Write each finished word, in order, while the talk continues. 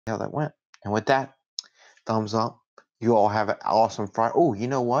how that went. And with that, thumbs up. You all have an awesome Friday. Oh, you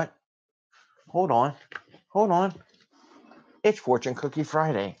know what? Hold on. Hold on. It's Fortune Cookie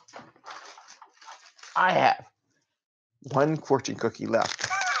Friday. I have one fortune cookie left.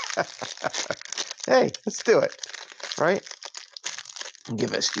 Hey, let's do it. Right?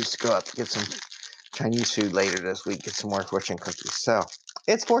 Give an excuse to go out to get some Chinese food later this week. Get some more fortune cookies. So,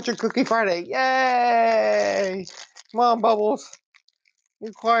 it's Fortune Cookie Friday. Yay! Come on, Bubbles.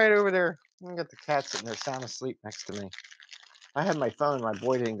 You're quiet over there. I got the cat sitting there sound asleep next to me. I had my phone. My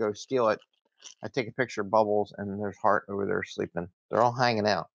boy didn't go steal it. I take a picture of Bubbles, and there's Heart over there sleeping. They're all hanging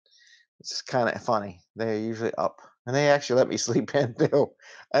out. It's kind of funny. They're usually up, and they actually let me sleep in too.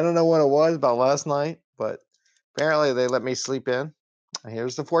 I don't know what it was about last night, but apparently they let me sleep in.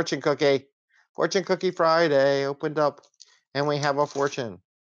 Here's the fortune cookie. Fortune Cookie Friday opened up, and we have a fortune.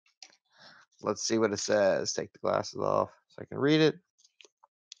 Let's see what it says. Take the glasses off so I can read it.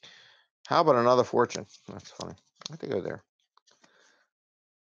 How about another fortune? That's funny. I have to go there.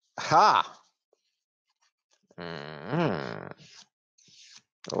 Ha!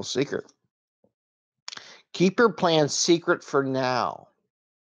 Little secret. Keep your plans secret for now.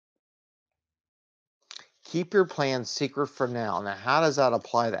 Keep your plans secret for now. Now, how does that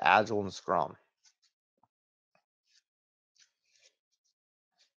apply to Agile and Scrum?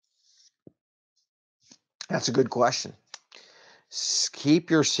 That's a good question.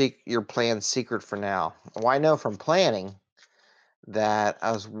 Keep your plans secret for now. Well, I know from planning that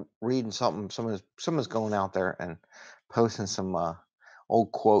I was reading something. Someone's going out there and posting some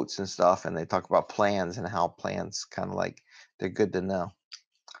old quotes and stuff, and they talk about plans and how plans kind of like they're good to know.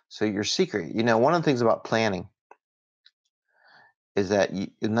 So your secret, one of the things about planning is that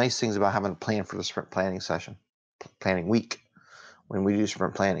the nice things about having a plan for the sprint planning session, planning week, when we do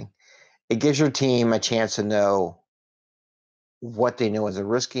sprint planning, it gives your team a chance to know what they know is a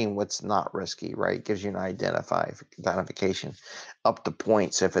risky and what's not risky, right? It gives you an identification up to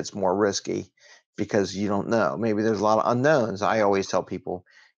points if it's more risky because you don't know. Maybe there's a lot of unknowns. I always tell people,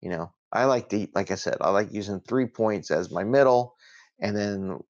 like I said, I like using 3 points as my middle, and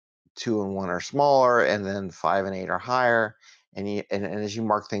then 2 and 1 are smaller, and then 5 and 8 are higher. And as you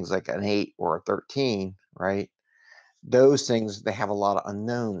mark things like an 8 or a 13, right? Those things, they have a lot of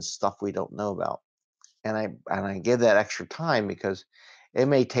unknowns, stuff we don't know about. And I give that extra time because it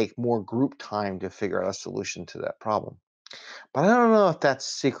may take more group time to figure out a solution to that problem. But I don't know if that's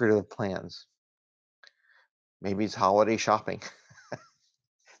secret of the plans. Maybe it's holiday shopping.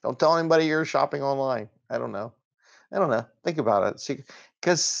 Don't tell anybody you're shopping online. I don't know. Think about it.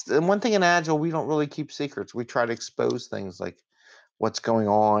 Because one thing in Agile, we don't really keep secrets. We try to expose things like what's going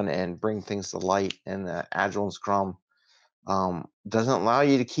on and bring things to light. And Agile and Scrum doesn't allow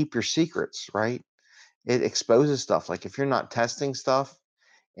you to keep your secrets, right? It exposes stuff. Like if you're not testing stuff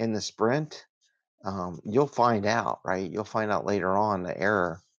in the sprint, you'll find out, right? You'll find out later on the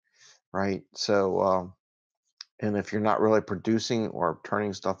error, right? So, and if you're not really producing or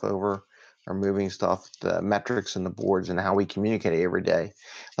turning stuff over or moving stuff, the metrics and the boards and how we communicate every day,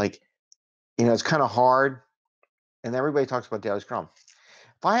 like, it's kind of hard. And everybody talks about daily Scrum.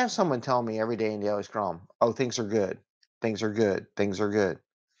 If I have someone tell me every day in daily Scrum, oh, things are good, things are good, things are good,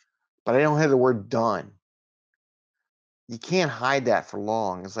 but I don't have the word done, you can't hide that for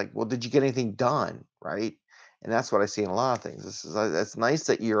long. It's like, well, did you get anything done, right? And that's what I see in a lot of things. It's nice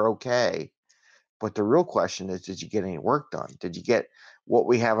that you're okay, but the real question is, did you get any work done? Did you get what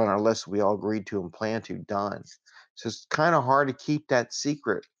we have on our list we all agreed to and planned to done? So it's kind of hard to keep that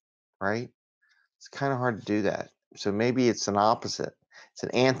secret, right? It's kind of hard to do that. So maybe it's an opposite. It's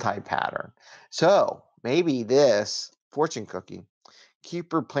an anti-pattern. So maybe this fortune cookie,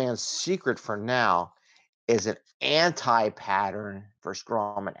 keep your plans secret for now, is an anti-pattern for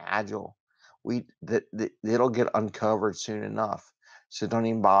Scrum and Agile. It'll get uncovered soon enough. So don't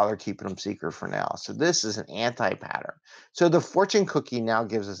even bother keeping them secret for now. So this is an anti-pattern. So the fortune cookie now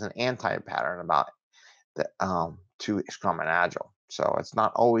gives us an anti-pattern about the to Scrum and Agile. So it's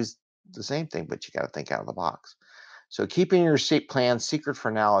not always the same thing, but you got to think out of the box. So keeping your plan secret for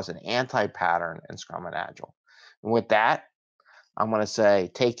now is an anti-pattern in Scrum and Agile. And with that, I'm going to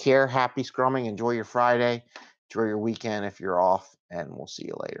say take care, happy Scrumming, enjoy your Friday, enjoy your weekend if you're off, and we'll see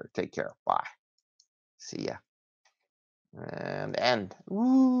you later. Take care. Bye. See ya. And end.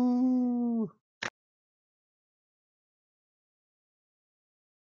 Woo!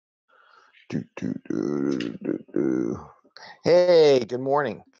 Hey, good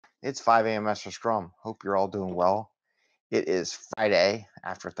morning. It's 5 a.m. Mester Scrum. Hope you're all doing well. It is Friday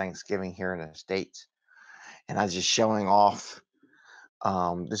after Thanksgiving here in the States, and I was just showing off.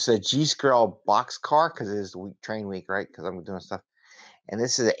 This is a G-Scale box car because it is the train week, right? Because I'm doing stuff. and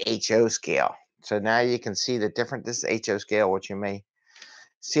this is a HO scale. So now you can see the different. This is HO scale, which you may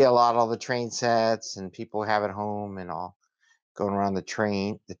see a lot of the train sets and people have at home and all going around the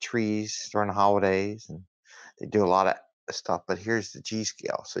trees during the holidays, and they do a lot of stuff. But here's the G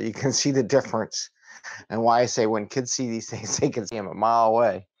scale, so you can see the difference and why I say when kids see these things, they can see them a mile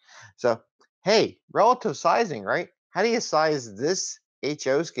away. So, hey, relative sizing, right? How do you size this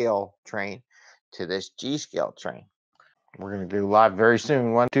HO scale train to this G scale train? We're going to do live very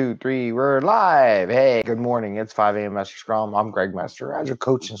soon. 1, 2, 3, we're live. Hey, good morning. It's 5 a.m. Mester Scrum. I'm Greg Mester, Agile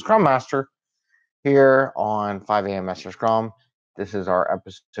Coach and Scrum Master here on 5 a.m. Mester Scrum. This is our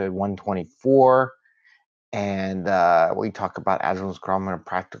episode 124, and we talk about Agile and Scrum in a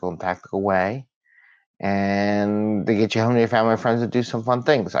practical and tactical way, and to get you home to your family and friends to do some fun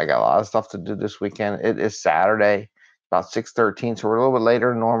things. I got a lot of stuff to do this weekend. It is Saturday, about 6:13, so we're a little bit later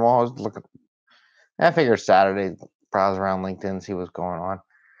than normal. I was looking, I figured Saturday, browse around LinkedIn, see what's going on.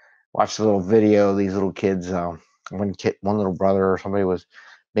 Watched a little video. These little kids, one little brother or somebody was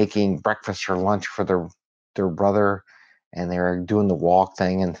making breakfast or lunch for their brother, and they were doing the walk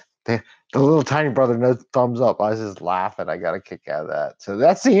thing, and the little tiny brother, no thumbs up. I was just laughing. I got a kick out of that. So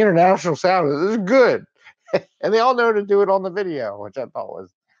that's the international sound. This is good. And they all know to do it on the video, which I thought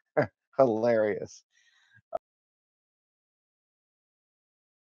was hilarious.